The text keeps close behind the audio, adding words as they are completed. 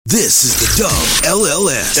This is the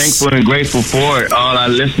WLLS. Thankful and grateful for it, all our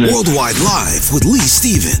listeners. Worldwide Live with Lee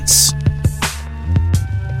Stevens.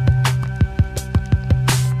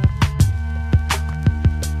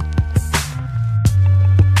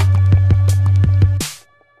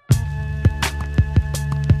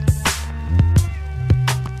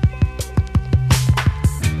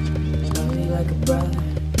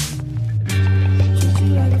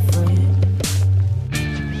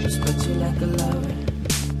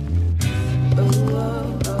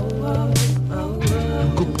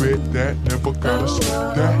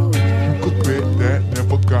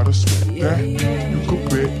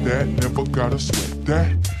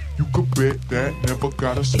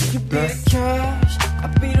 If you be the cash,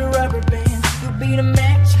 I'll be the rubber band. You'll be the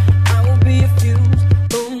match, I will be a fuse.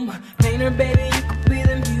 Boom, painter, baby, you could be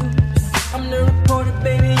the muse. I'm the reporter,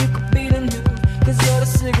 baby, you could be the news. Cause you're the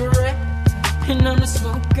cigarette, and I'm the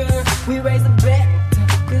smoker. We raise the bet,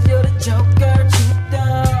 cause you're the joker. Cheap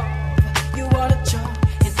off, you are the chalk.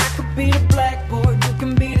 And I could be the blackboard, you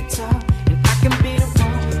can be the top. And I can be the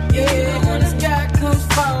wrong, yeah. When the sky comes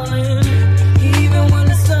falling, even when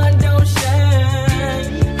the sun don't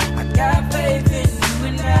shine, got faith in you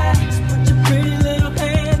and I. Just put your pretty little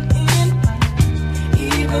hand in mine.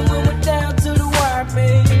 Even when we're down to the wire,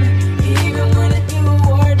 baby. Even when it's you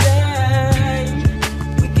or die,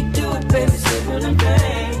 we can do it, baby, simple and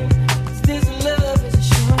plain. 'Cause this love is a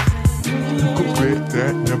short thing. You could bet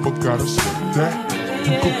that, never gotta slip that.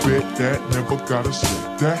 You could bet that, never gotta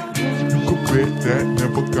slip that. You could bet that,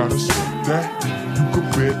 never gotta slip that. You could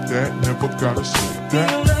bet that, never gotta slip that.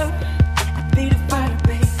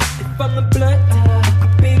 From the blunt, you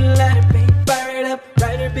could be the lighter, baby. Fire it up,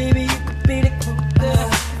 writer, baby, you could be the quote.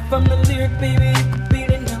 From the lyric, baby, you could be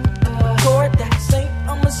the note. Chord that saint,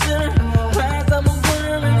 I'm a sinner. Rise, I'm a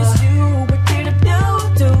worm, and it's you. We're here to do,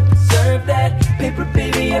 to preserve that paper,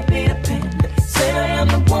 baby, I be the pen. Say I am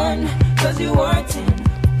the one, cause you are 10.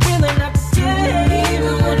 Really not pretend,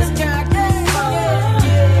 even when the sky gets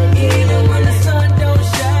falling. Even when the sun don't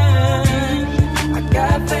shine, I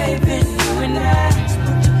got faith in you and I.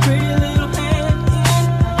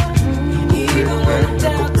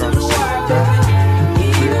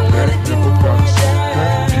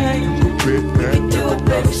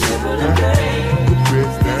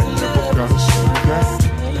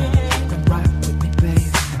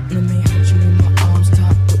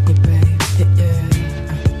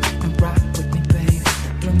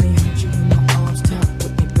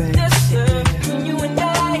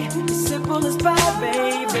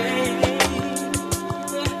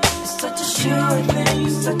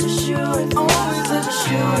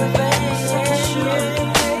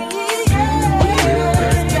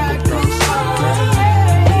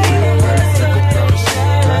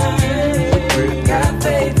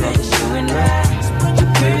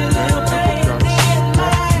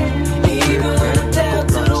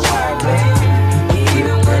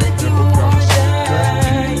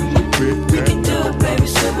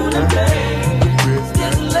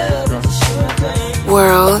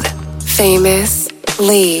 World famous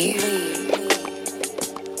Lee.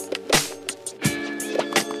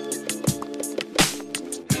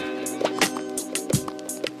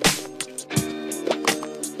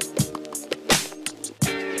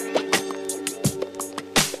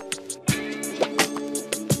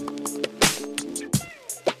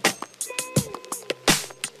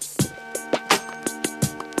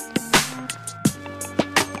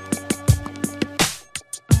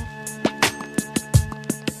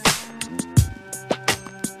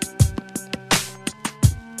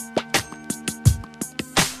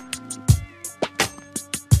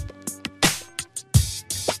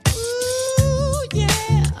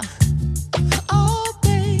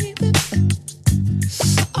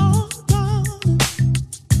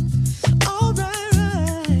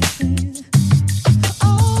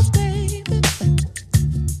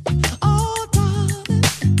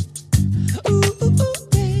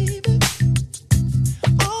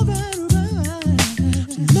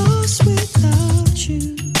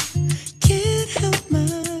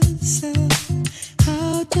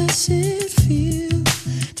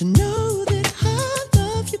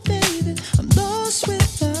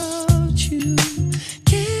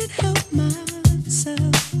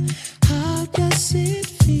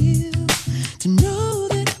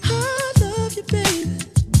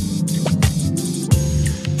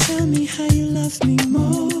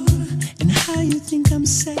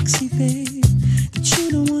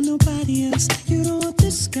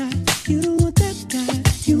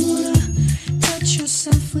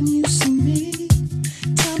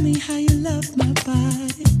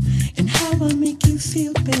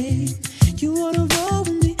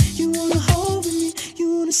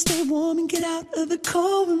 out of the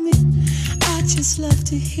cold with me. I just love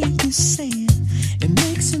to hear you say it. It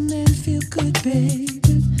makes a man feel good, baby.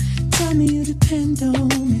 Tell me you depend on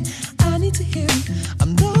me. I need to hear it.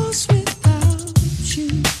 I'm lost without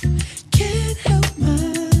you. Can't help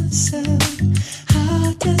myself.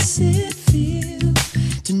 How does it feel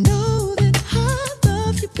to know that I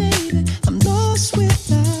love you, baby? I'm lost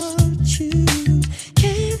without you.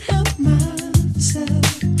 Can't help myself.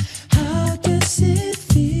 How does it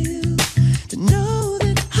feel to know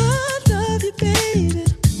that I love you, baby?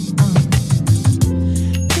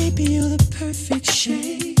 Baby, you're the perfect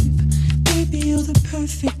shape. Baby, you're the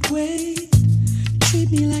perfect weight.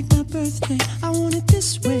 Treat me like my birthday. I want it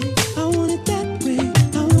this way. I want it that way.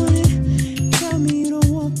 I want it. Tell me you don't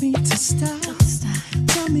want me to stop.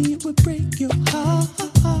 Tell me it would break your heart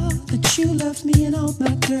that you love me and all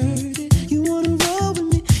my dirty. You wanna roll with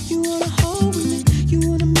me. You wanna hold with me. You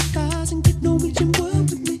wanna make eyes and get Norwegian word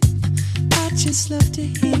with me. I just love to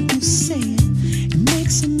hear you say it. It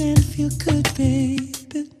makes a man feel good,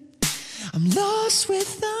 baby. I'm lost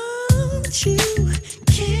without you.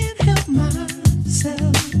 Can't help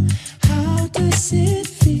myself. How does it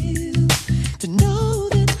feel to know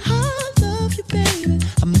that I love you, baby?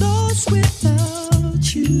 I'm lost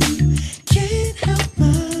without you. Can't help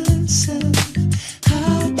myself.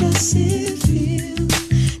 How does it feel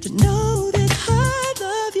to know that I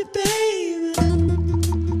love you, baby?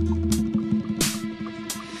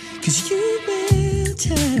 'Cause you will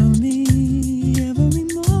tell me every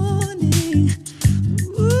morning.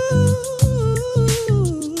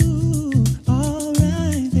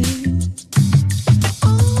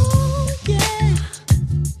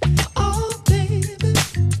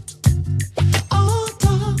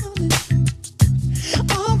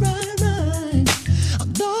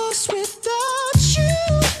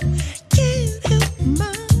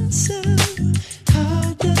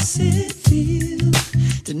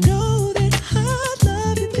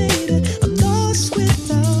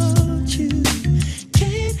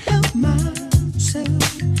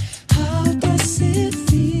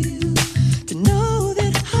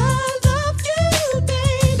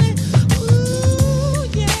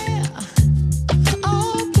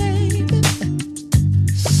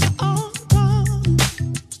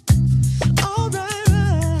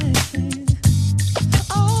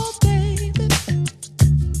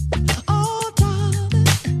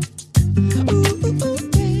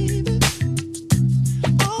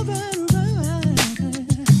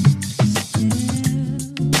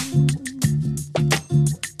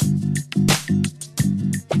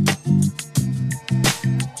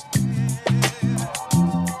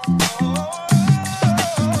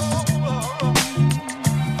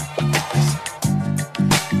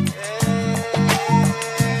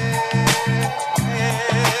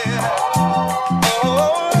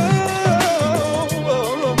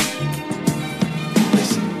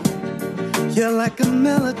 You're like a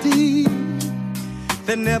melody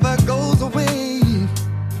that never goes away.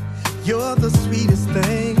 You're the sweetest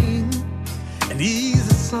thing, an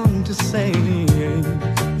easy song to sing.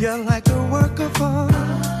 You're like a work of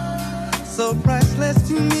art, so priceless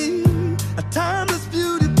to me. A timeless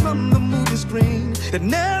beauty from the movie screen that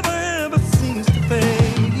never ever seems to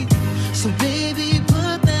fade. So baby,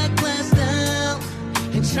 put that glass down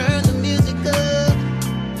and turn the music up.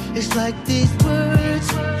 It's like these words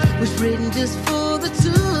was written just for the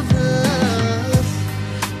two of us.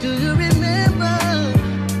 Do you remember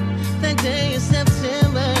that day in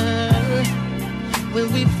September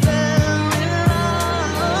when we fell in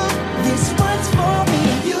love? This one's for me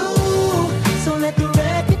and you, so let the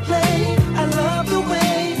record play. I love the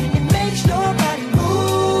way it makes your body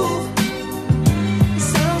move. It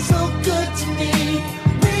sounds so good to me.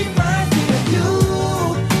 Reminds me of you.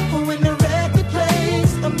 When the record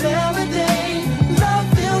plays a melody, love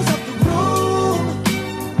fills up the room.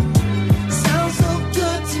 Sounds so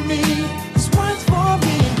good to me. This one's for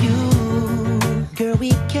me and you. Girl,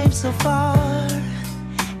 we came so far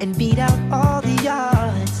and beat out all the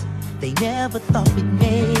odds. They never thought we'd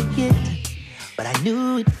make it, but I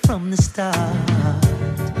knew it from the start.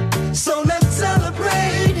 So let's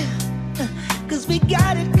celebrate, 'Cause we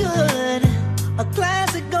got it good. A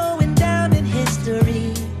classic going down in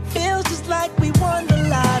history. Feels just like we won the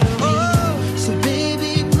lottery. oh, So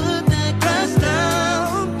baby, put that glass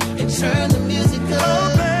down and turn the music oh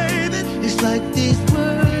up. baby, It's like these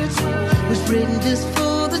words was written just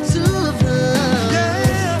for the two of us.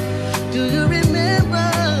 yeah. Do you remember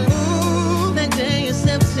that day in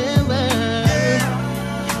September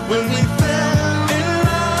when we fell in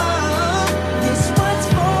love? This one's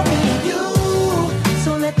for me and you,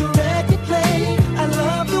 so let the record play. I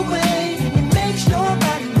love the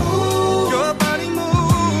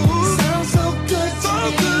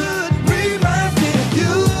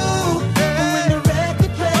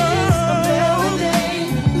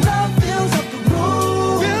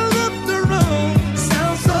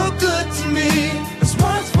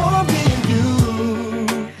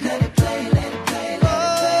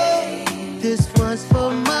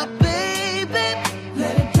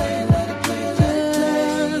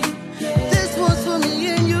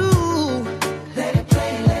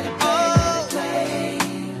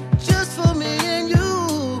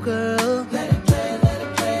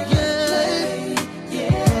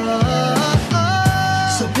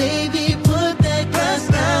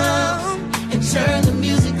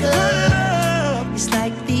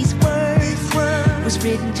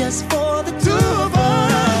written just for the two of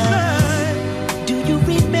us. Do you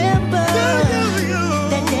remember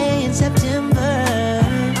that day in September?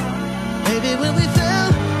 Maybe when we fell,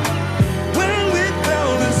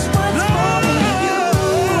 this one's for me and you.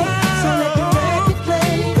 So let the record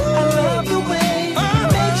play. I love the way you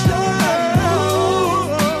make sure I know.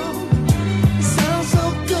 It sounds so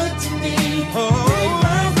good to me.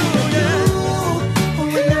 Reminds me of you.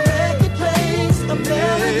 When the record plays a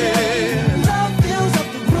melody, love fills up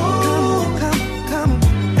the room. Come.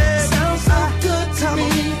 It sounds so good to me.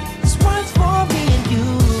 This one's for me and you.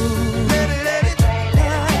 Let it play.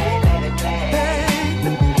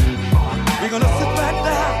 We're gonna sit right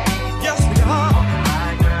down. Yes, we are.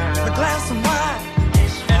 A glass of wine.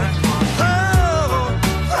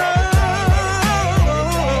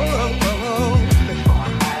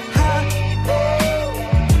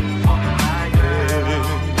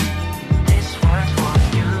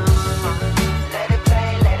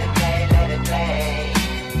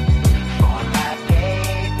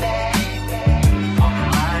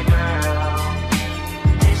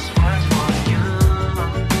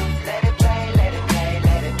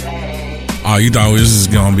 Oh, you thought this was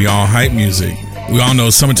going to be all hype music. We all know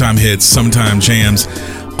summertime hits, summertime jams,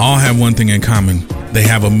 all have one thing in common. They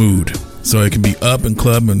have a mood. So it can be up and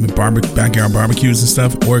club and backyard barbecues and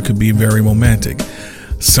stuff, or it could be very romantic.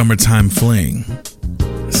 Summertime fling.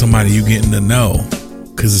 Somebody you getting to know,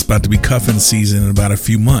 because it's about to be cuffing season in about a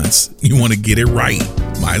few months. You want to get it right.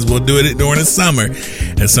 Might as well do it during the summer.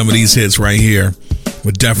 And some of these hits right here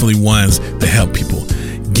were definitely ones that help people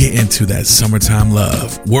get into that summertime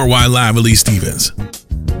love. Worldwide Live with Lee Stevens.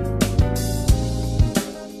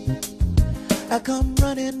 I come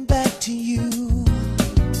running back to you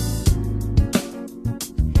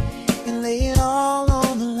and lay it all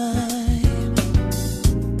on the line,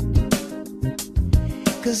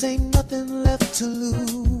 'cause ain't nothing left to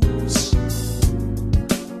lose.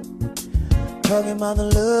 Talking about the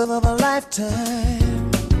love of a lifetime.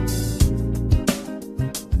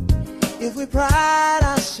 If we pride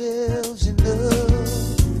ourselves in love,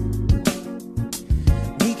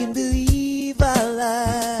 we can believe our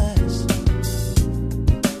lies.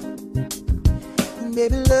 And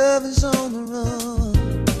baby, love is on the run.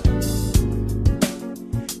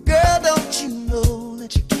 Girl, don't you know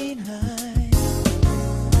that you can't hide?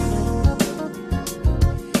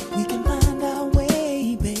 We can find our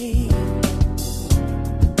way, babe.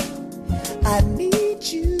 I need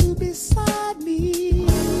you beside me.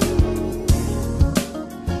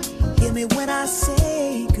 Hear me when I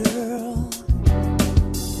say, girl,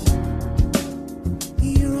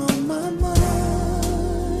 you're on my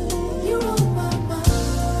mind. You're on my mind.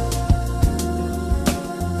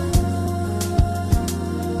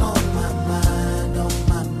 On my mind, on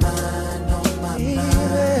my mind, on my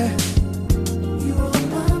mind. You're on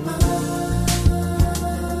my mind.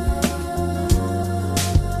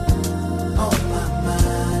 On my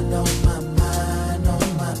mind, on my mind, on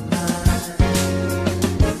my mind.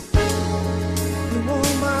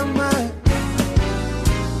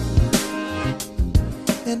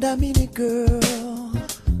 And I mean it, girl.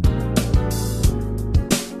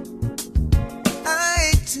 I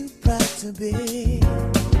ain't too proud to beg.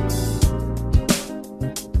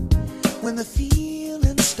 When the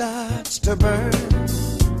feeling starts to burn,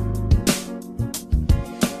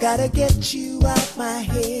 gotta get you out my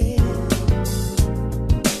head.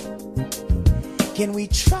 Can we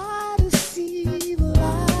try to see the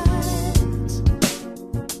light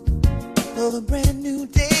of a brand new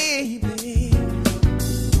day, babe?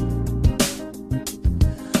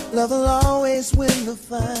 Love will always win the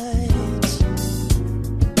fight.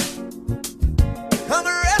 Come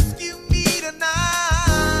and rescue me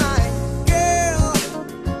tonight, girl.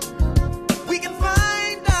 We can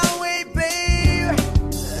find our way, babe.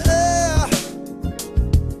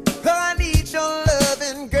 Girl, I need your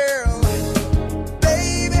loving, girl.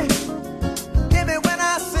 Baby, hear me when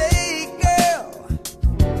I say, girl.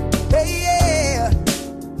 Hey, yeah.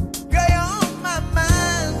 Girl, you're on my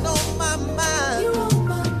mind, on my mind. You're on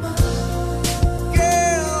my mind.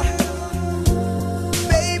 Girl,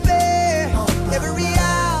 baby, every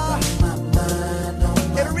hour.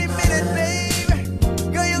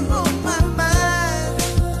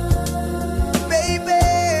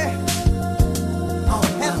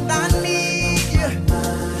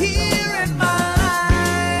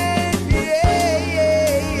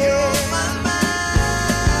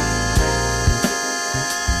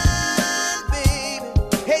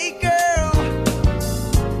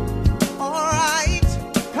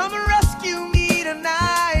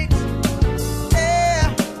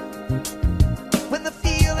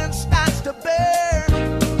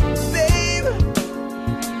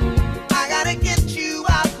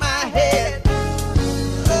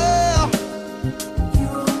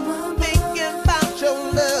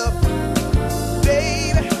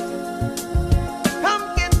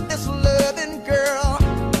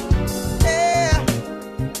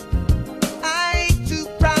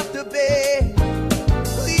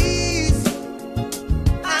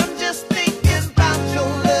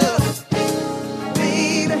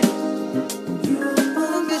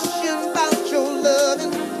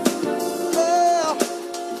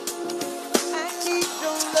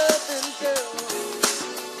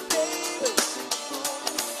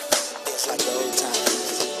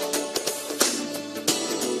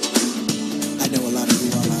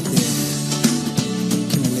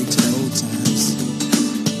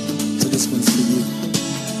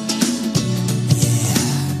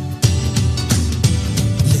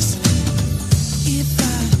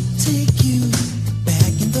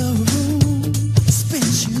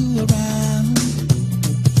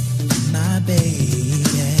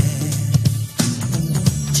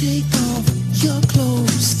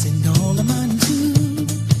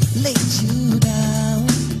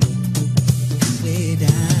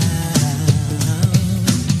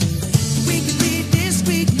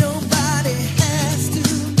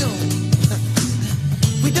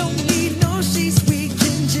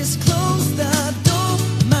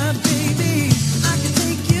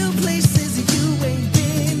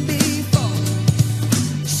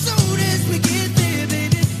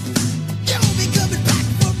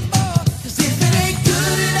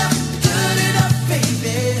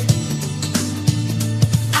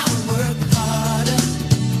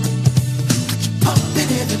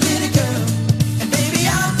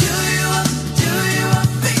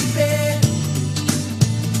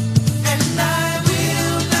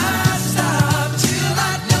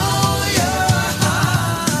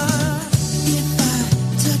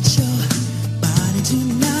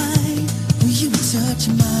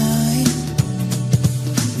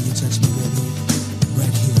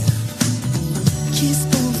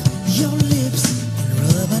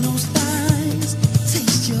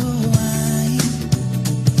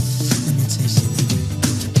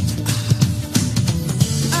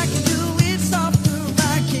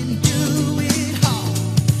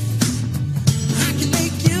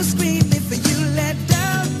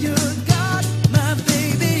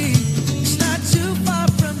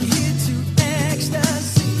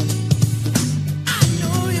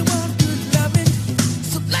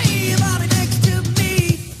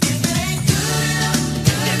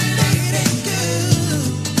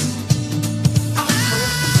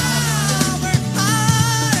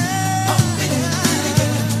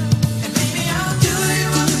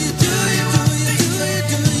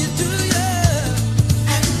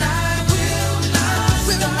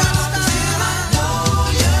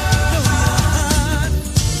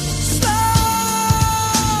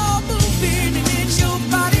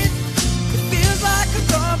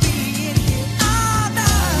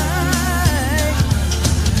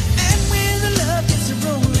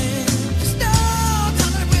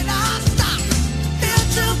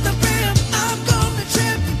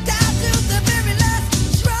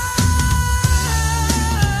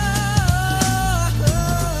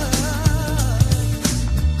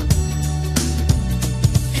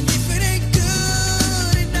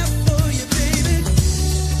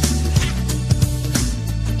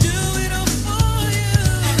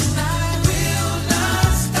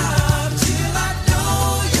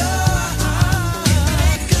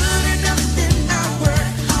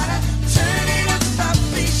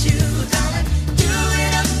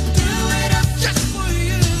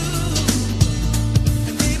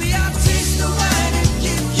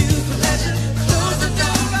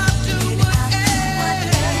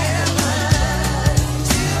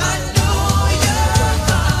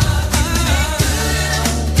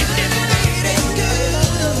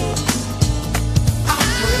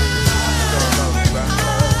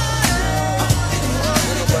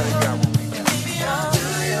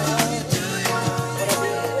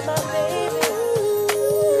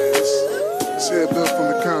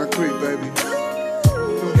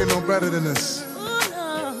 know better than this.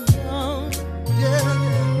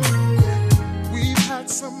 We've had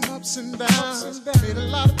some ups and downs, made a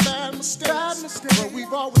lot of bad mistakes, but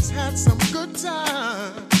we've always had some good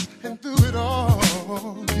times. And through it all,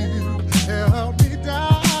 you held me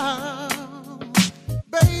down.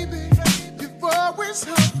 Baby, you've always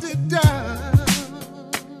held it down.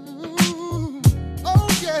 Oh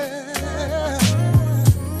yeah.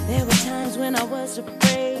 There were times when I was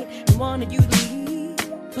afraid and wanted you to leave,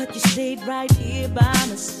 but you stayed right here by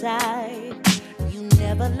my side. You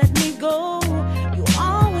never let me go. You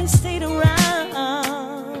always stayed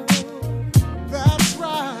around. That's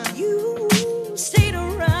right. You stayed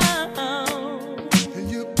around.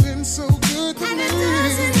 And you've been so good to me. And it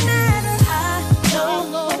doesn't matter. I know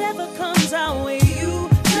whatever comes our way. You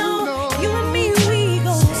know, you and me, we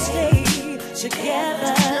gon' stay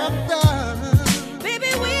together.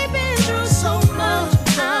 Baby, we've been through so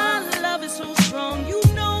much. Our love is so strong. You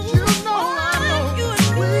know, you and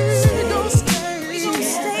me, we gon'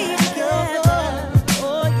 stay together.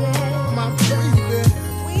 Oh yeah, my baby.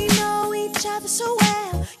 We know each other so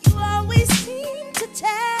well. You always seem to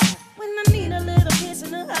tell when I need a little kiss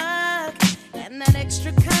and a hug, and that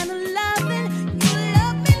extra kind of loving. You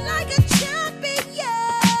love me like a champion.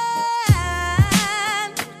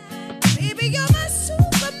 Baby, you're my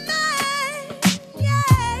Superman. Yeah.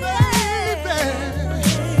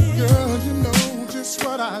 Baby, girl, you know just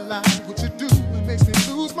what I like. What you do, it makes me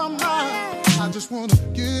lose my mind. I just wanna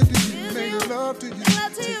give to you, make love to you,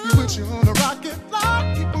 take you with you on a rocket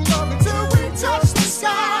flight. Keep on loving till we touch the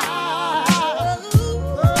sky. Oh,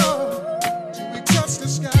 till we touch the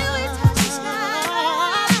sky.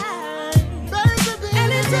 Baby,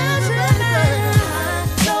 And it doesn't matter.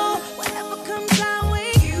 So whatever comes our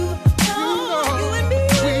way, you know, you and me,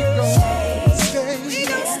 we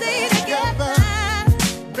gon' stay together.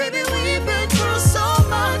 Baby, we've been through so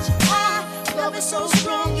much. Our love is so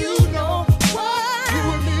strong, you know what? You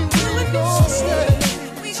and me, we gon' stay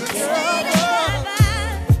We gon' stay together.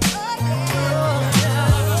 together.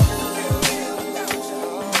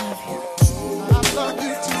 I love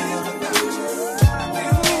you too.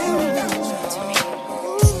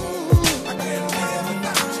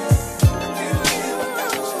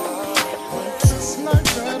 Just like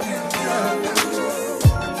that.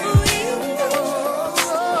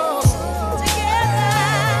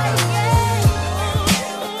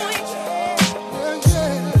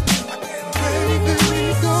 Baby, we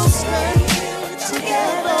gon' stay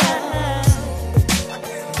together.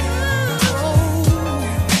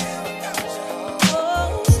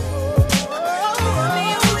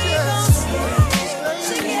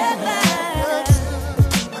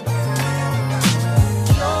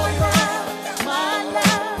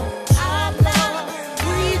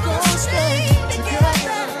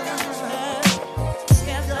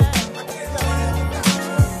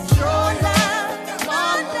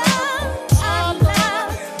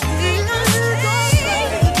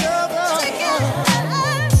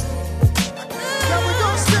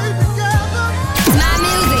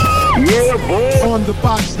 On the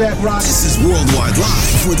box that rocks. This is Worldwide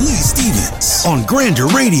Live with Lee Stevens on Grander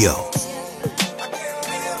Radio.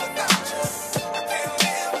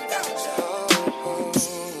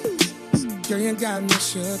 Girl, you got me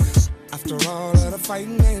shook. After all of the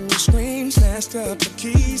fighting and the screams, snatched up the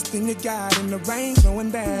keys, then you got in the rain,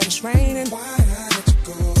 knowing that it's raining. Why I let you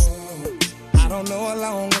go? I don't know how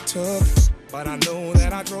long it took, but I know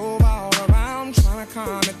that I drove all around trying to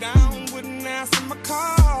calm it down. Wouldn't answer my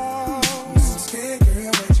call. I'm scared,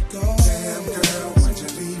 girl, where'd you go? Damn, girl, why'd you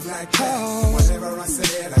leave like that? Whatever I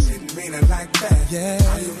said, I didn't mean it like that. Yeah.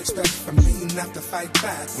 How you expect from me not to fight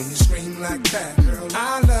back when you scream like that? Girl,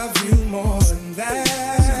 I love you more than that.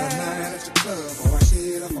 Till a night at the club or I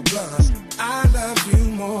hit up a blunt. I love you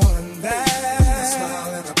more than that. A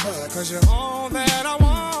smile and a bud, 'cause you're all that I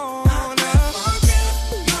want.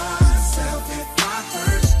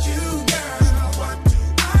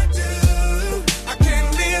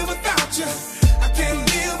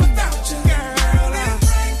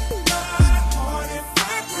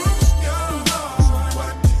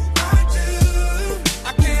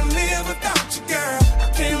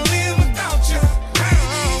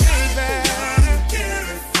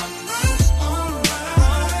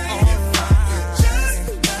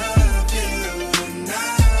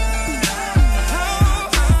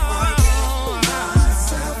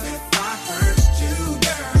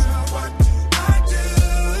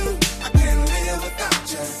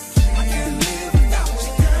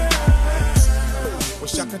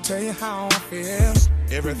 Tell you how I feel.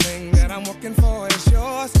 Everything that I'm working for is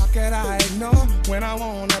yours. How could I ignore when I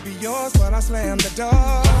wanna be yours, but I slam the door?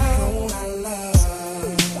 Why don't I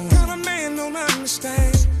love?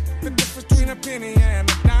 understand the difference between a penny and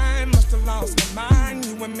a dime. Must have lost my mind.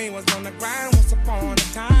 You and me was on the grind once upon a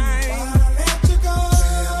time. Why'd I let you go?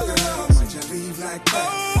 Damn girl, why'd you leave like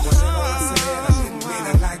that? Wasn't what I said, I didn't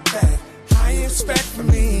mean it like that. How you expect for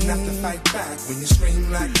me not to fight back when you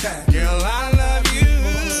scream like that? Girl, I love you.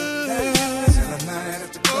 Till the night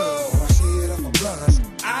at the club, or I hit off a blunt.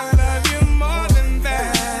 I love you more than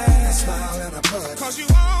that. That smile and a bud. Cause you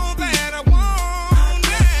all that I want.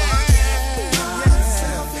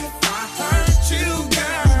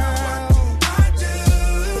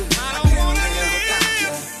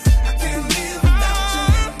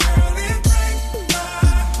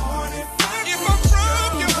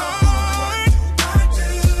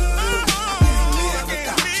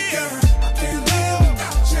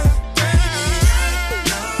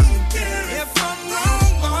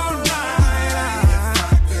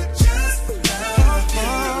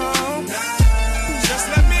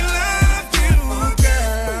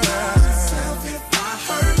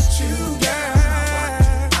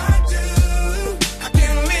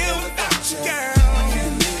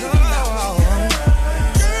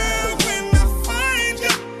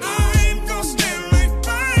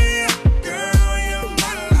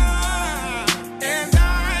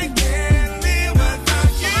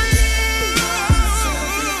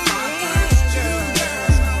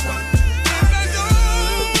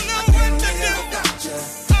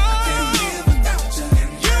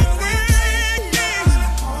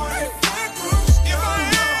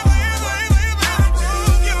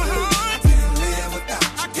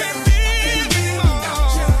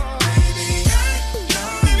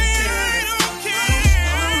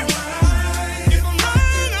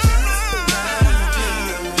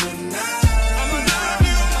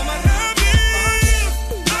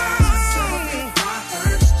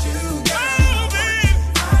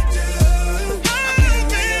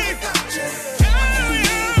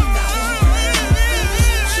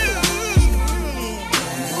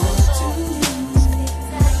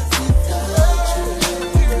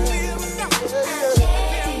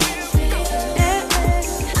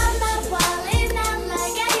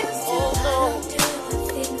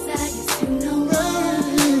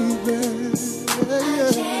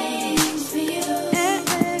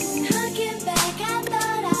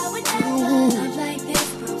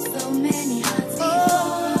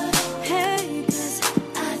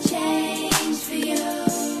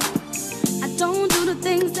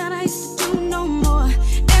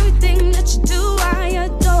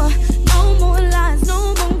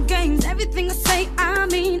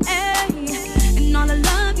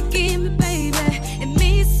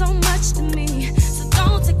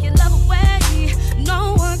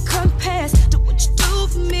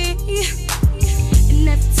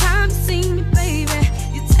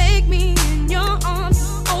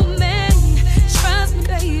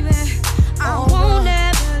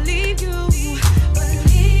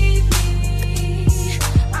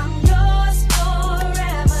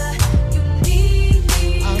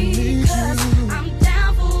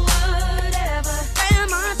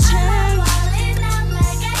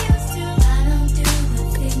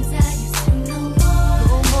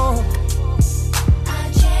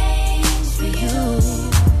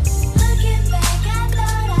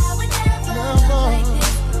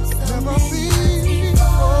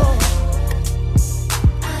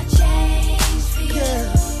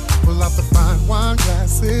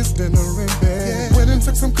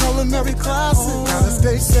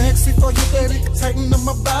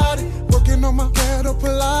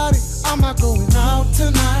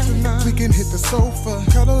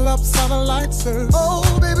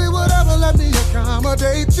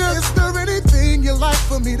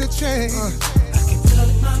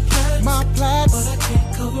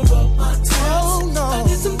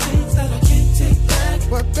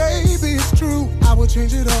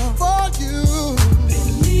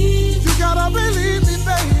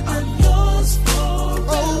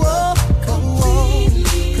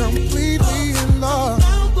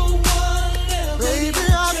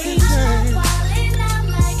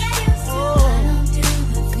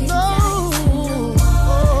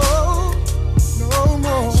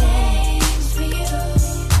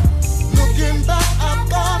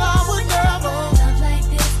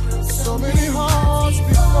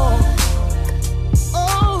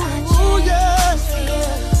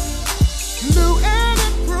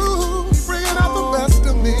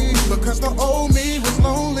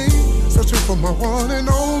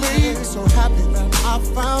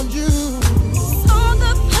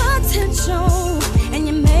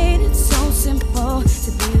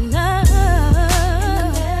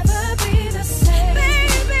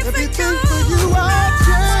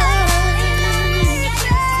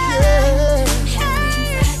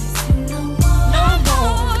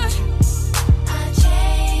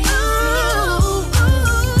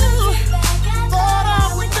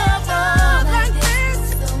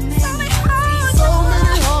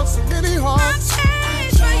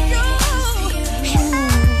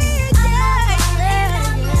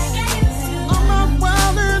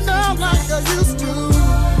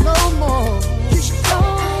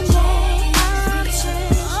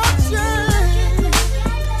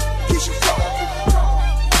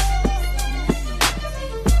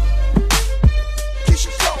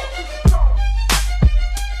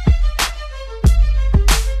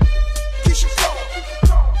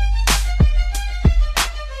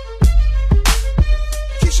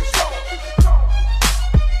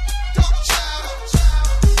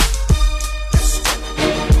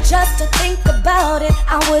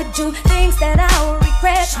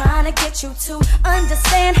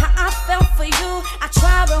 understand how I felt for you. I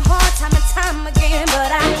tried real hard time and time again,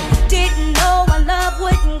 but I didn't know our love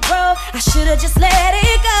wouldn't grow. I should've just let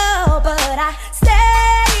it go, but I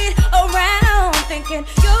stayed around thinking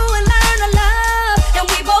you would learn to love, and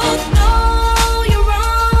we both know you're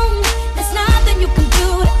wrong. There's nothing you can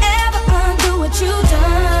do to ever undo what you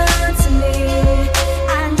done to me.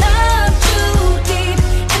 I loved you deep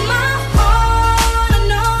in my heart. I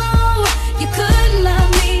know you couldn't love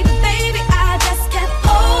me, but baby, I just kept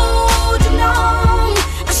holding on.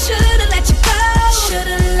 I should've let you go.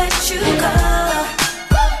 Should've let you go.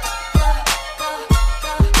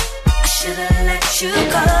 I should've let you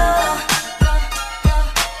go.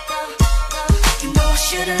 You know I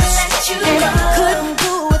should've let you go. And I couldn't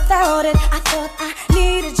do without it. I thought I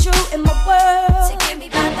needed you in my world to get me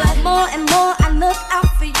by, but more and more I look out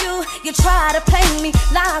for you. You try to play me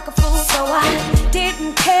like a fool, so I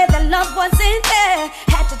didn't care that love wasn't there.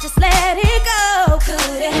 Had to just let it go.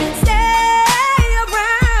 Couldn't stay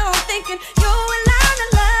around thinking you would learn to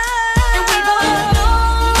love, and we both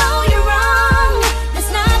know you're wrong.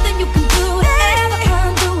 There's nothing you can do to ever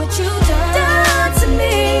undo what you done to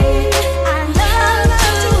me. I loved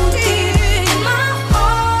you deep in my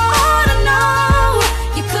heart. I know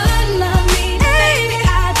you couldn't love me, baby.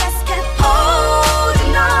 I just kept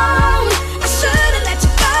holding on. I should've let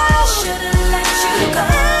you go. Should've let you go.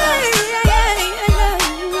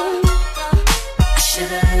 I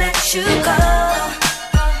should've let you go.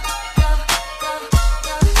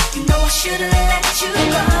 You know I should've let you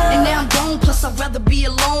go. And now I'm gone, plus I'd rather be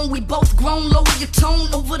alone. We both grown, lower your tone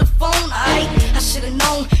over the phone. I should've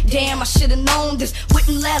known, damn, I should've known this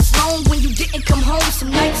wouldn't last long when you didn't come home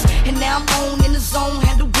some nights. And now I'm on in the zone,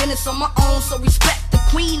 handle business on my own. So respect the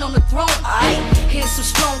queen on the throne. Here's some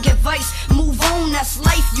strong advice, move on, that's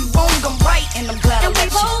life. You wrong, I'm right, and I'm glad And I we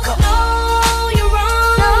let you both go. know you're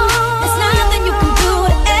wrong. There's nothing you can do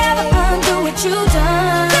to ever undo what you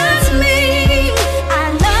done to me.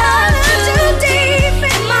 I loved you deep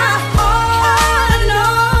in my heart. I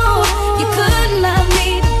know you couldn't love me,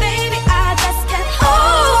 but baby, I just kept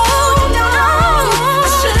holding on. I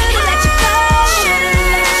should've let you go. Should've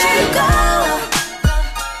let you go.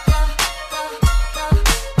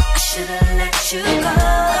 I should've let you go.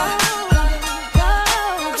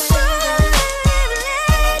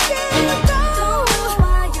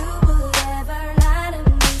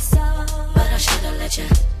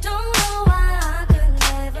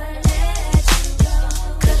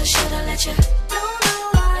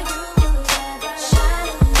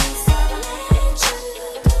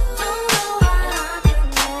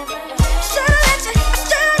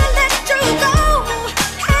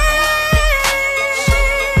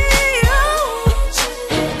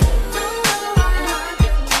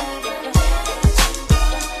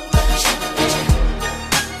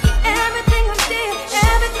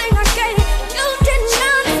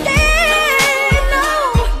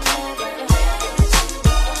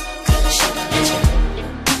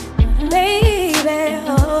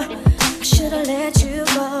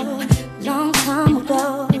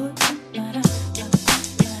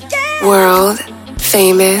 World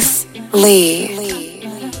famous Lee.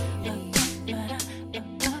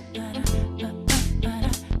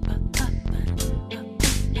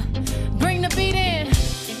 Bring the beat in.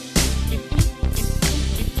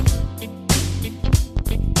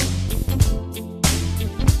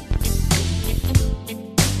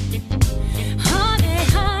 Honey,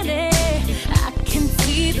 honey, I can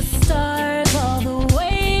see the stars all the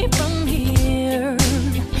way from here.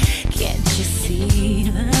 Can't you see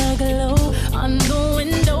the glow on the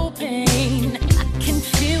window pane?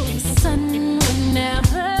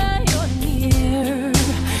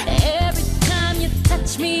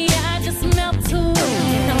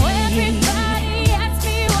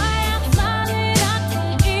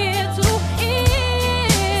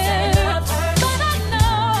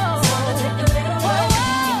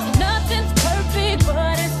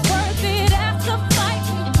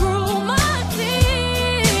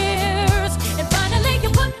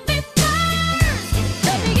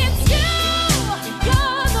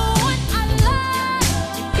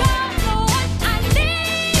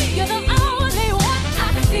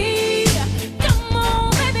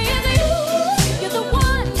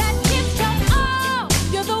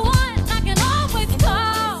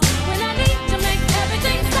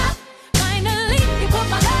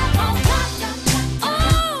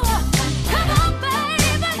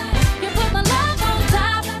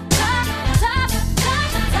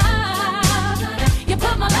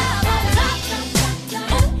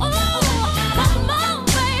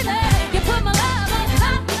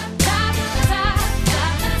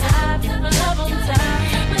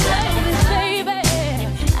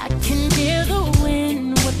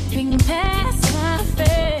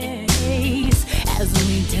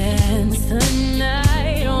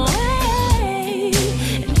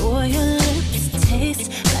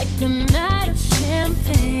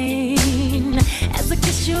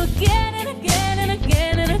 you again and again and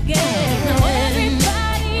again and again. Now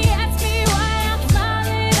everybody asks me why I'm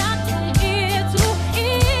smiling out from ear to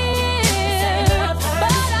ear,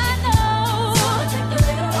 but I know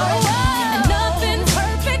and nothing's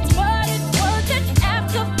perfect, but it's worth it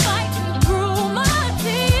after fighting through my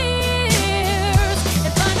tears.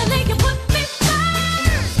 And finally you put me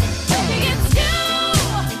first, baby, it's you.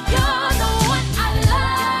 You're the one I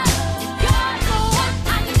love. You're the one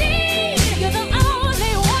I need. You're the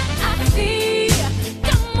only one I see.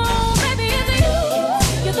 Come on, baby, it's you.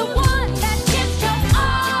 You're the one that gives your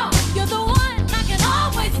all. You're the one I can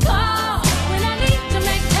always call when I need to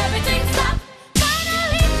make everything stop.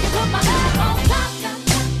 Finally, you put my love on top.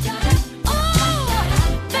 Oh,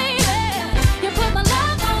 baby, you put my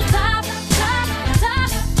love on top, top, top,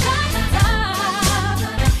 top, top.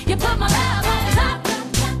 You put my love on top.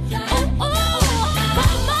 Oh,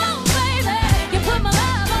 come on, baby, you put my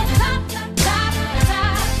love on top, top,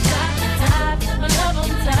 top, top, top. My love on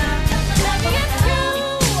top. Baby, it's you.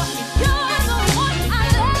 You're the one I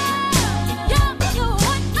love. You're the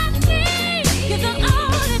one I need. You're the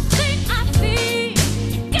only thing I see.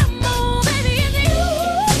 Come on, baby, it's you.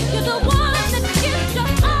 You're the one that gives your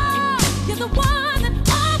all. You're the one that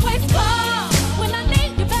always calls when I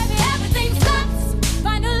need you, baby. Everything stops.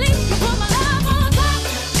 Finally, you put my love on top,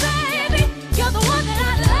 baby. You're the one that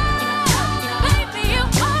I love, baby.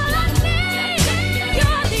 You're all I need.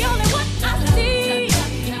 You're the only one I see.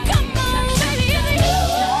 Come on, baby, it's you.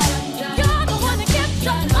 You're the one that gives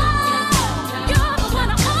your all. You're the one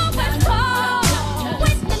I always call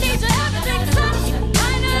when I need you. Everything stops.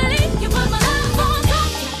 Finally, you put my love on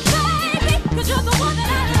top, baby. 'Cause you're the one that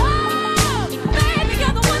I love, baby.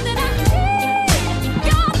 You're the one that I need.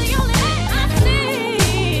 You're the only one I see.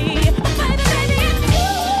 Baby, it's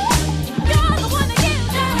you. You're the one that gives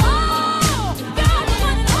your all. You're the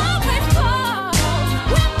one that always calls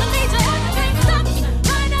when I need you. Everything stops.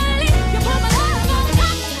 Finally, you put my love on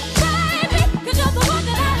top, baby. 'Cause you're the one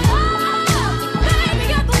that I love, baby.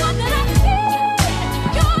 You're the one that I need.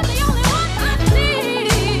 You're the only one I see.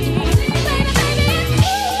 Baby, it's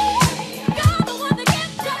you. You're the one that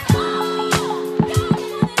gives your all. You're the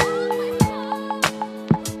one that always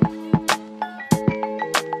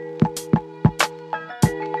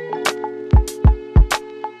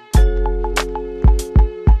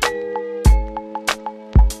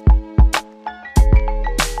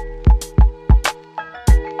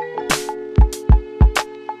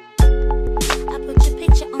I put your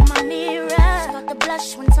picture on my mirror. Start to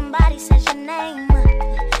blush when somebody says your name.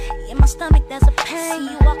 In my stomach there's a pain.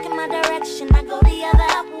 See you walk in my direction, I go the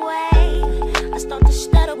other way. I start to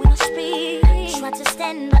stutter when I speak. Try to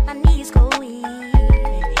stand but my knees go weak.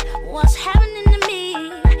 What's happening to me?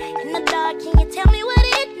 In the dark, can you tell me what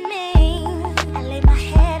it means? I lay my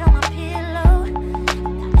head on my pillow,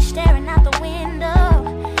 got me staring out the window.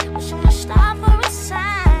 Wish on a star for a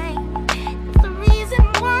sign. It's the reason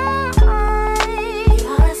why you're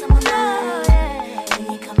always on my mind. When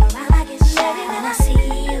you come around, I get shy when I see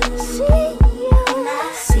you. When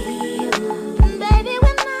I see you, baby,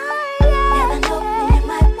 when I never know when you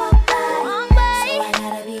might walk by. So I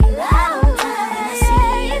gotta be right.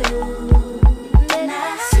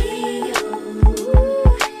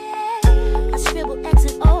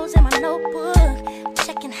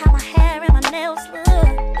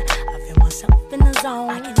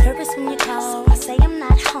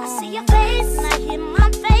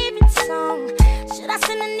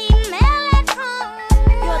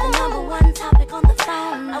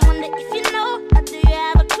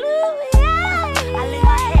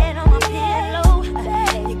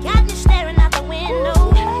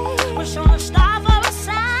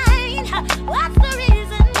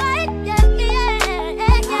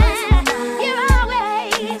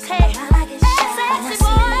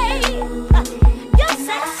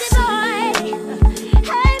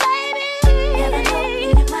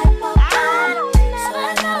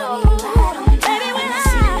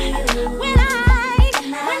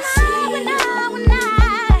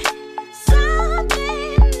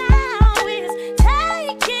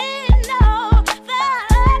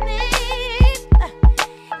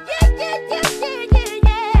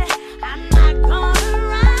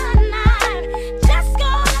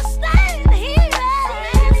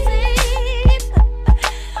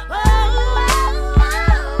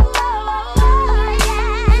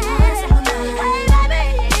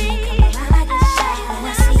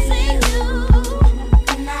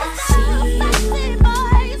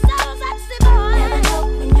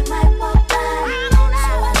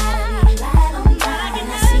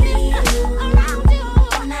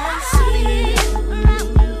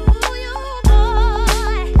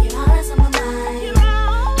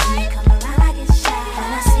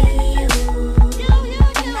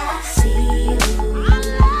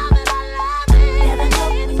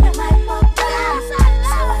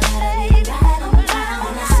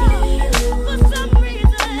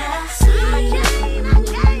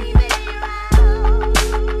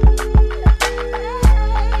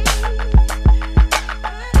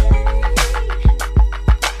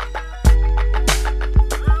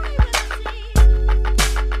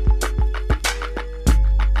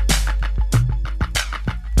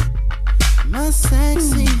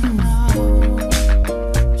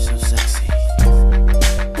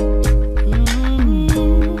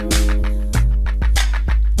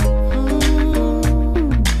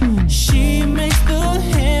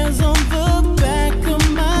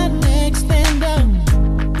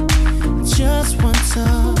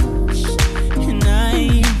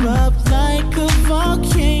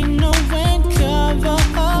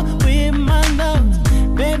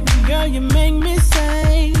 you make me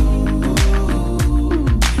say,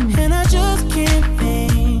 and I just can't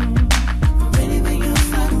think of anything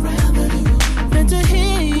else I'd rather do than to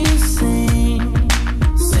hear you sing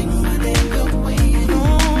my name the way you do.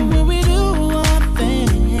 When we do our thing,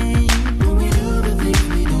 when we do the things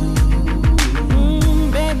we do.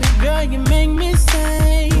 Baby girl, you make me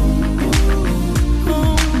say,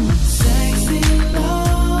 sexy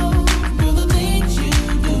love, girl, the things you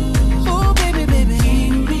do. Oh, baby, baby,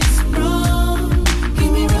 keep me strong,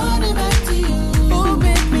 keep me running back to you. Oh,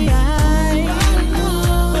 baby, I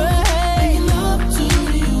love, making love to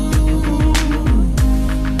you.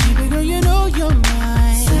 Baby girl, you know you're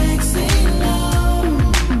mine. Sexy love,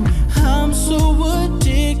 I'm so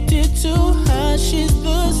addicted to her. She's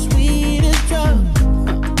the sweetest drug.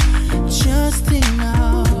 Just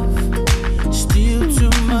enough, still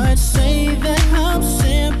too much. Say that I'm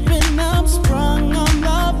simping, I'm sprung on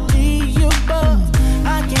lovely above.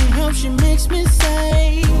 I can't help, she makes me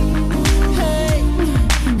say, hey,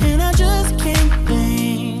 and I just can't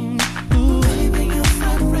think anything else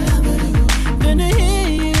I'd rather do than to hear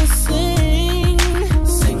you sing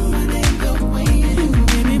my name the way you do.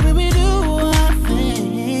 Baby, when we do our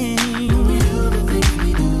thing, when we do the things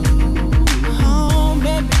we do. Oh,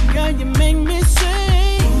 baby girl, you make me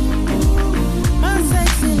sing my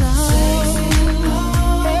sexy love.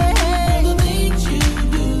 Hey, the things you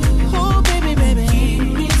do. Oh, baby, baby, keep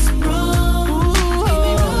me strong, keep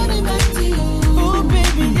me running back to you. Oh,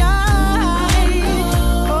 baby, I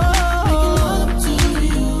making love to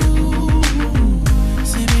you.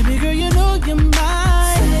 Say, baby girl, you know you're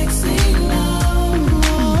my sexy love.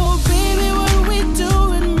 Oh, baby, what we do,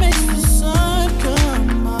 it makes the sun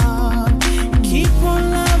come up. Keep on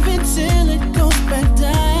loving till it goes back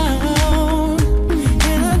down.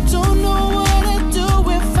 And I don't know what I'd do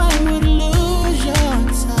if I would lose your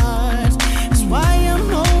touch. That's why I'm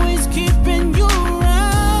always keeping you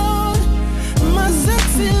around, my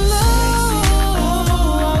sexy love.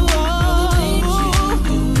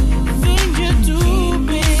 Things you do,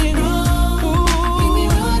 baby. Keep me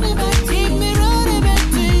running back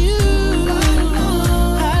to you.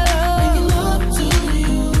 I love making love to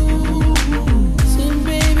you. Say,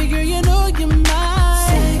 baby girl, you know you're my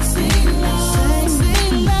sexy love. Sexy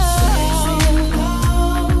love,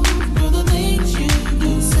 for the things you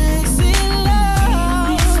do. Sexy love,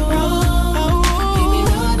 keep me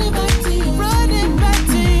running back to you. Running back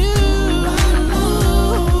to you. I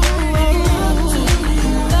love making love to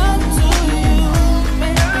you. Love to you,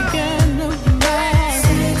 baby girl, know you're my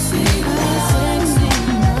sexy love. Sexy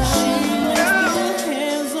love. She makes me put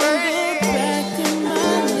hands on your back and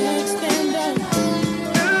my legs stand up.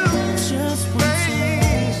 Just one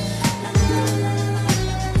time.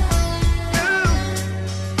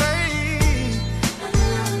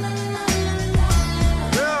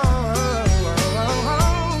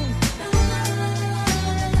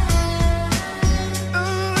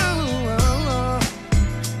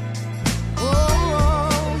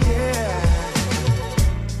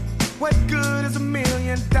 What good is $1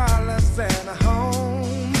 million and a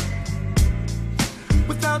home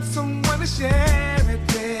without someone to share it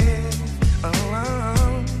with?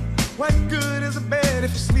 What good is a bed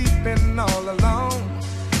if you're sleeping all alone?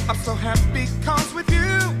 I'm so happy 'cause with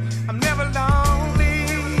you I'm never lonely.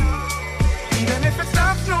 Even if it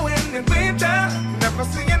stops snowing in winter, never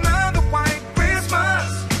see another white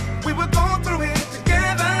Christmas. We will go through it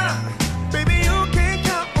together. Baby, you can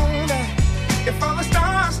count on that. If all the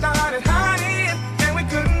stars started hiding and we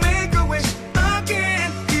couldn't make a wish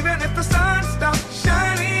again, even if the sun stopped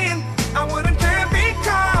shining, I wouldn't care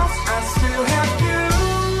because I still have you,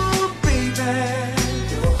 baby.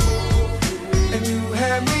 And you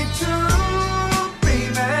have me too,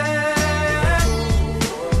 baby.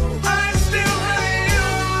 I still have you,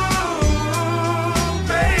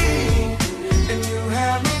 babe. And you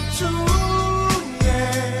have me too,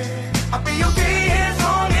 yeah. I'll be okay as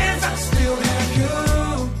long as I still have you.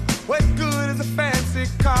 What good is a fancy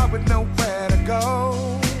car with nowhere to go?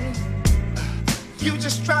 You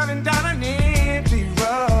just driving down an empty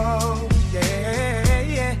road,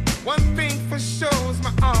 yeah. One thing for sure is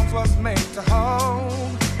my arms was made to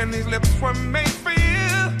hold, and these lips were made for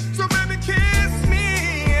you. So baby, kiss me,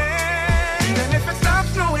 yeah. Even if it stops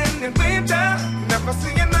snowing in winter, never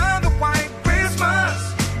see another white Christmas.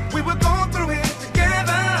 We will go through it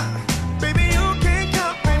together. Baby, you can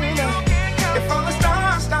count on me. If all the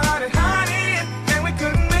stars started hiding and we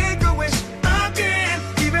couldn't make a wish again,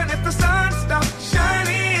 even if the sun stopped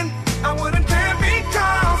shining, I wouldn't care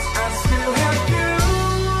because I still have you,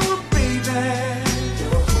 baby.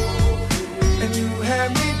 And you have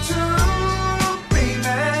me too,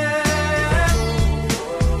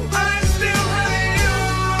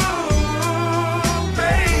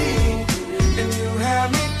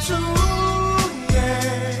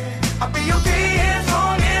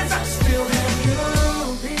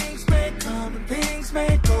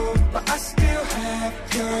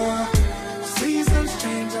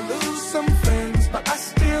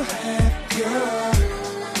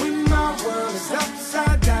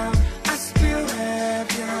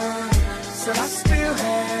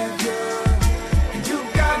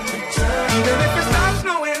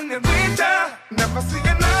 never see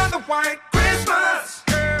another white Christmas.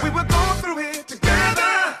 We will go through it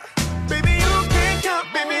together. Baby, you can't count,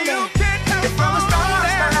 baby, you can't count. If I'm a star,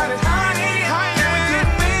 started hiding, and we could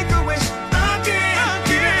make a wish again.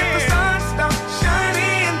 Even if the sun stopped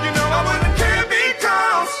shining, you know I wouldn't care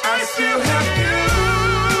because I still have you,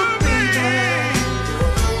 baby,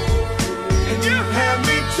 and you have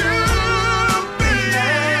me too,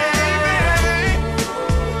 baby.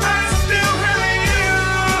 I still have you,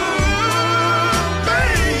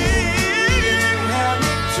 baby. You have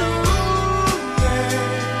me too,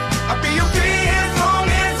 baby. I'll be okay as long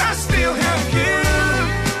as I still have you.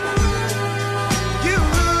 You,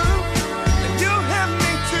 and you have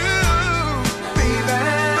me too, baby.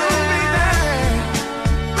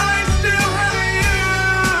 I still have you,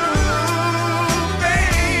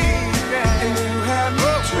 baby. And you have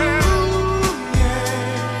me too, yeah,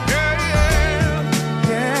 yeah,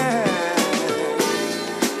 yeah.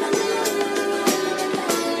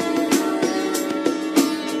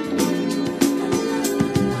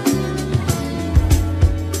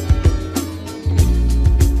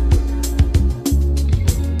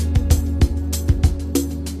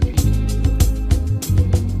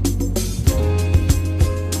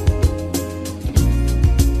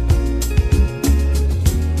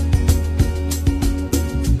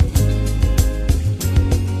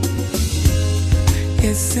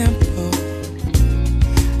 It's simple,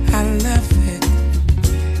 I love it.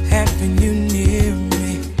 Having you near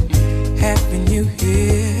me, having you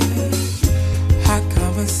here. Hot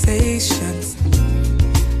conversations,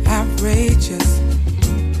 outrageous.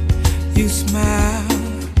 You smile,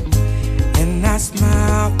 and I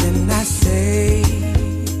smile, and I say,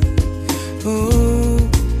 ooh,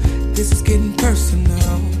 this is getting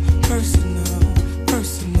personal, personal,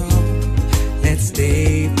 personal. Let's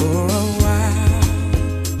stay for a while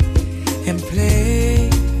and play.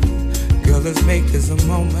 Girl, let's make this a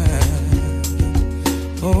moment.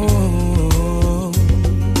 Oh,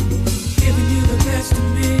 giving you the best of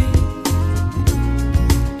me.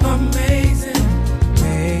 Amazing,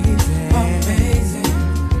 amazing, amazing.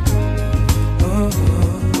 Oh,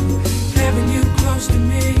 having you close to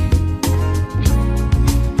me.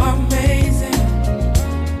 Amazing,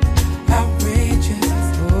 outrageous.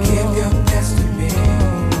 Give your best to me.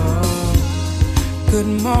 Good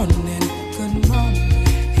morning, good morning.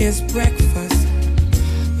 Here's breakfast.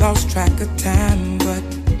 Lost track of time, but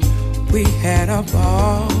we had a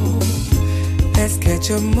ball. Let's catch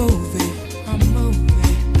a movie,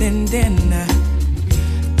 then dinner.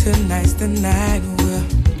 Tonight's the night we'll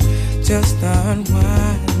just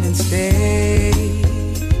unwind and stay.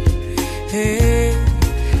 Hey,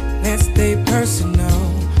 let's stay personal,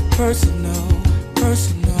 personal,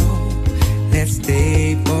 personal. Let's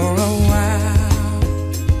stay for a while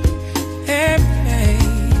and play.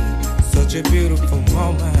 Such a beautiful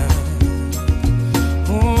moment.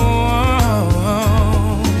 Oh,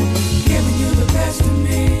 giving you the best of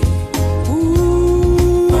me.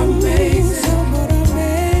 Ooh, amazing, somewhat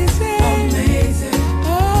amazing, amazing.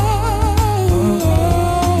 Oh,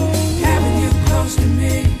 having you close to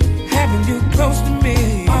me, having you close to me.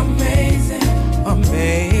 Amazing,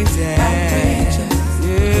 amazing, outrageous.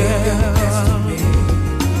 Yeah, giving you the best of me,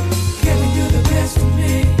 giving you the best of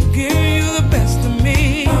me, giving you the best of me.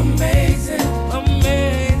 Amazing,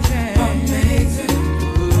 amazing.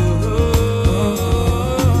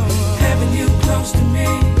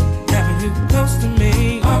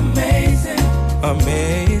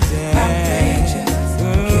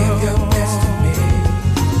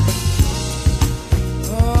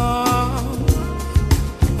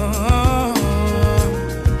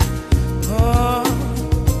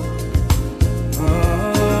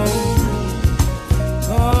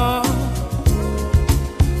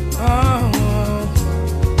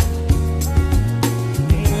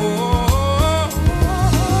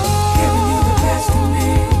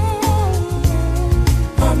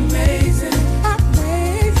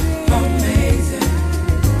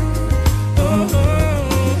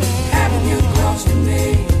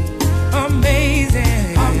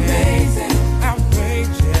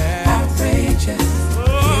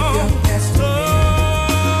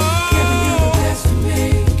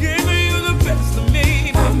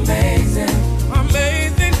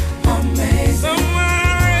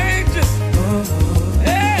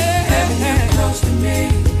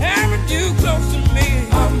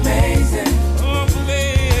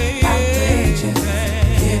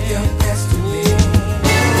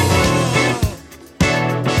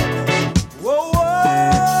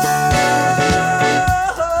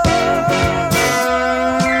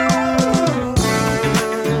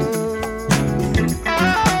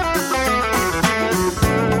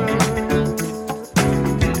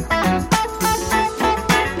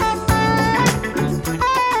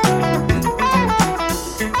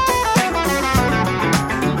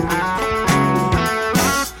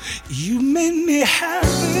 You made me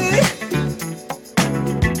happy.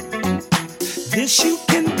 This you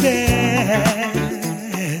can bear.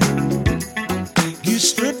 You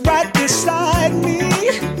stood right beside me,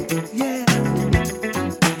 yeah,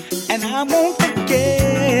 and I won't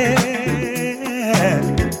forget.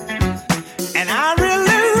 And I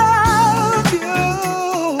really love you.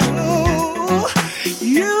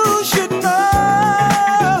 You should know.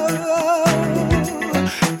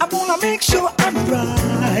 I wanna make sure I'm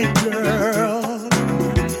right, girl,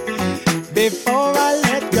 before I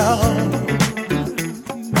let go.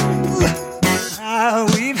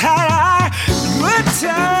 We've had our good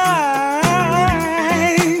time.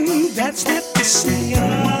 That's not the same.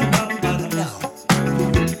 No.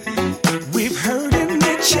 We've hurting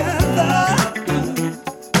each other.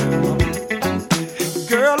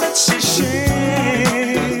 Girl, it's a shame.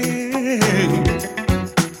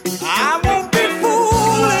 I won't be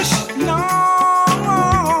foolish, no.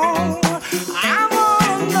 I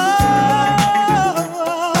wanna know.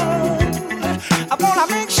 I wanna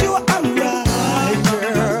make sure I'm right,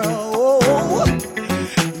 girl,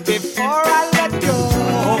 before I let go.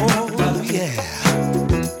 Yeah.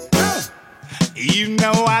 You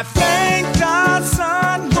know I think the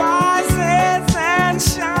sun rises and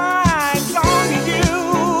shines on you.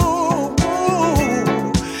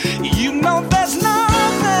 You know there's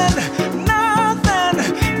nothing, nothing,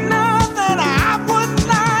 nothing I would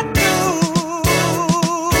not do.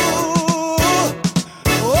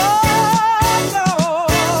 Oh no,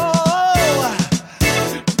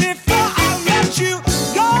 before I let you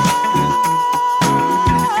go.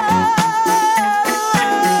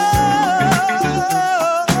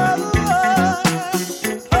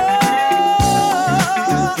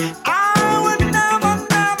 I would never,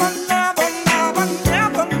 never, never, never,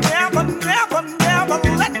 never, never, never, never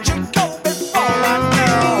let you go before I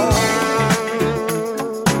know.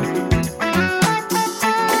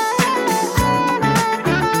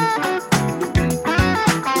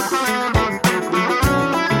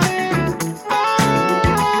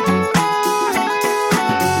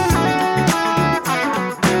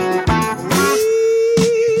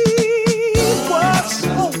 We were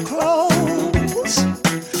so close.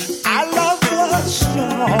 Our love was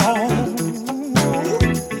strong.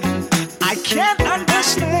 I can't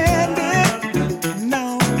understand it.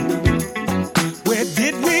 No. Where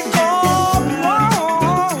did we go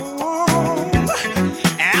wrong?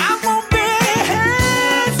 And I won't be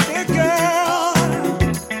hasty, girl.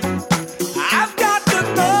 I've got to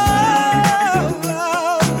know.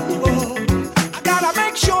 I gotta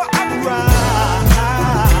make sure I'm right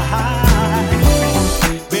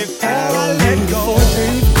before I let go.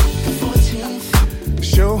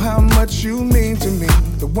 Show how much you mean to me.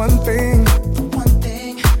 The one thing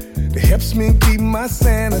that helps me keep my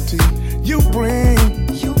sanity. You bring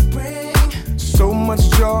so much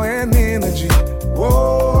joy and energy.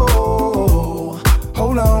 Whoa,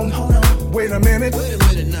 hold on, wait a minute.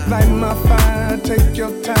 Light my fire, take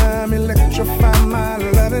your time, electrify my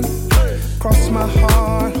loving. Cross my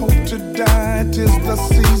heart, hope to die. 'Tis the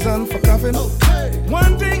season for cuffing.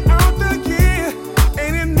 One day out the year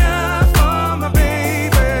ain't enough for my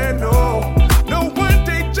baby. No, no, one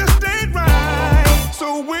day just ain't right. So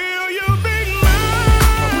will you be mine?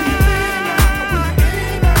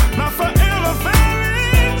 My forever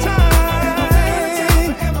Valentine.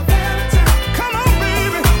 Come on,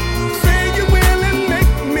 baby, say you will and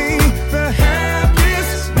make me the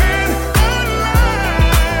happiest man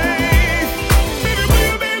alive. Baby, will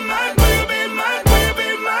you be mine? Will you be mine? Will you be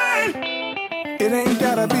mine? It ain't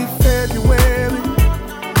gotta be February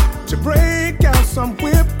to break out some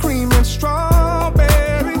whipped cream and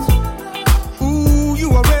strawberries. Ooh, you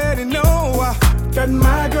already know that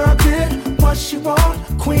my girl did what she want.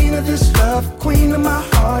 Queen of this love, queen of my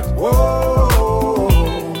heart. Whoa,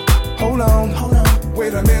 hold on,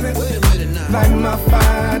 wait a minute. Light my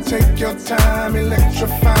fire, take your time,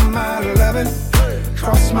 electrify my loving.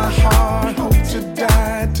 Cross my heart, hope to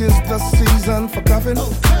die. 'Tis the season for cuffing.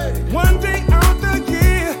 One day out the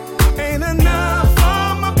year ain't enough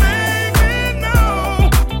for my baby, no.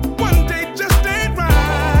 One day just ain't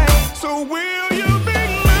right. So will you be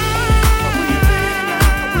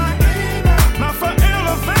mine? My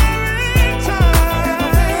forever Valentine.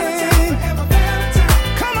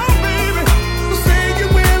 Come on, baby, say you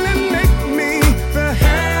will and make me the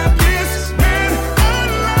happiest man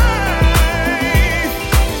alive.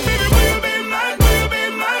 Baby, will you be mine? Will you be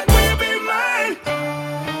mine? Will you be mine?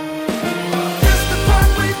 This the part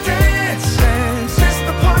we dance, this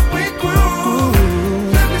the part we groove.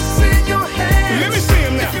 Let me see your hands. Let me see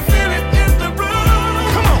 'em now. If you feel it in the room.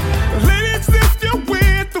 Come on, ladies, if you're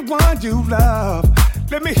with the one you love,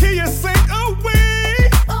 let me hear you sing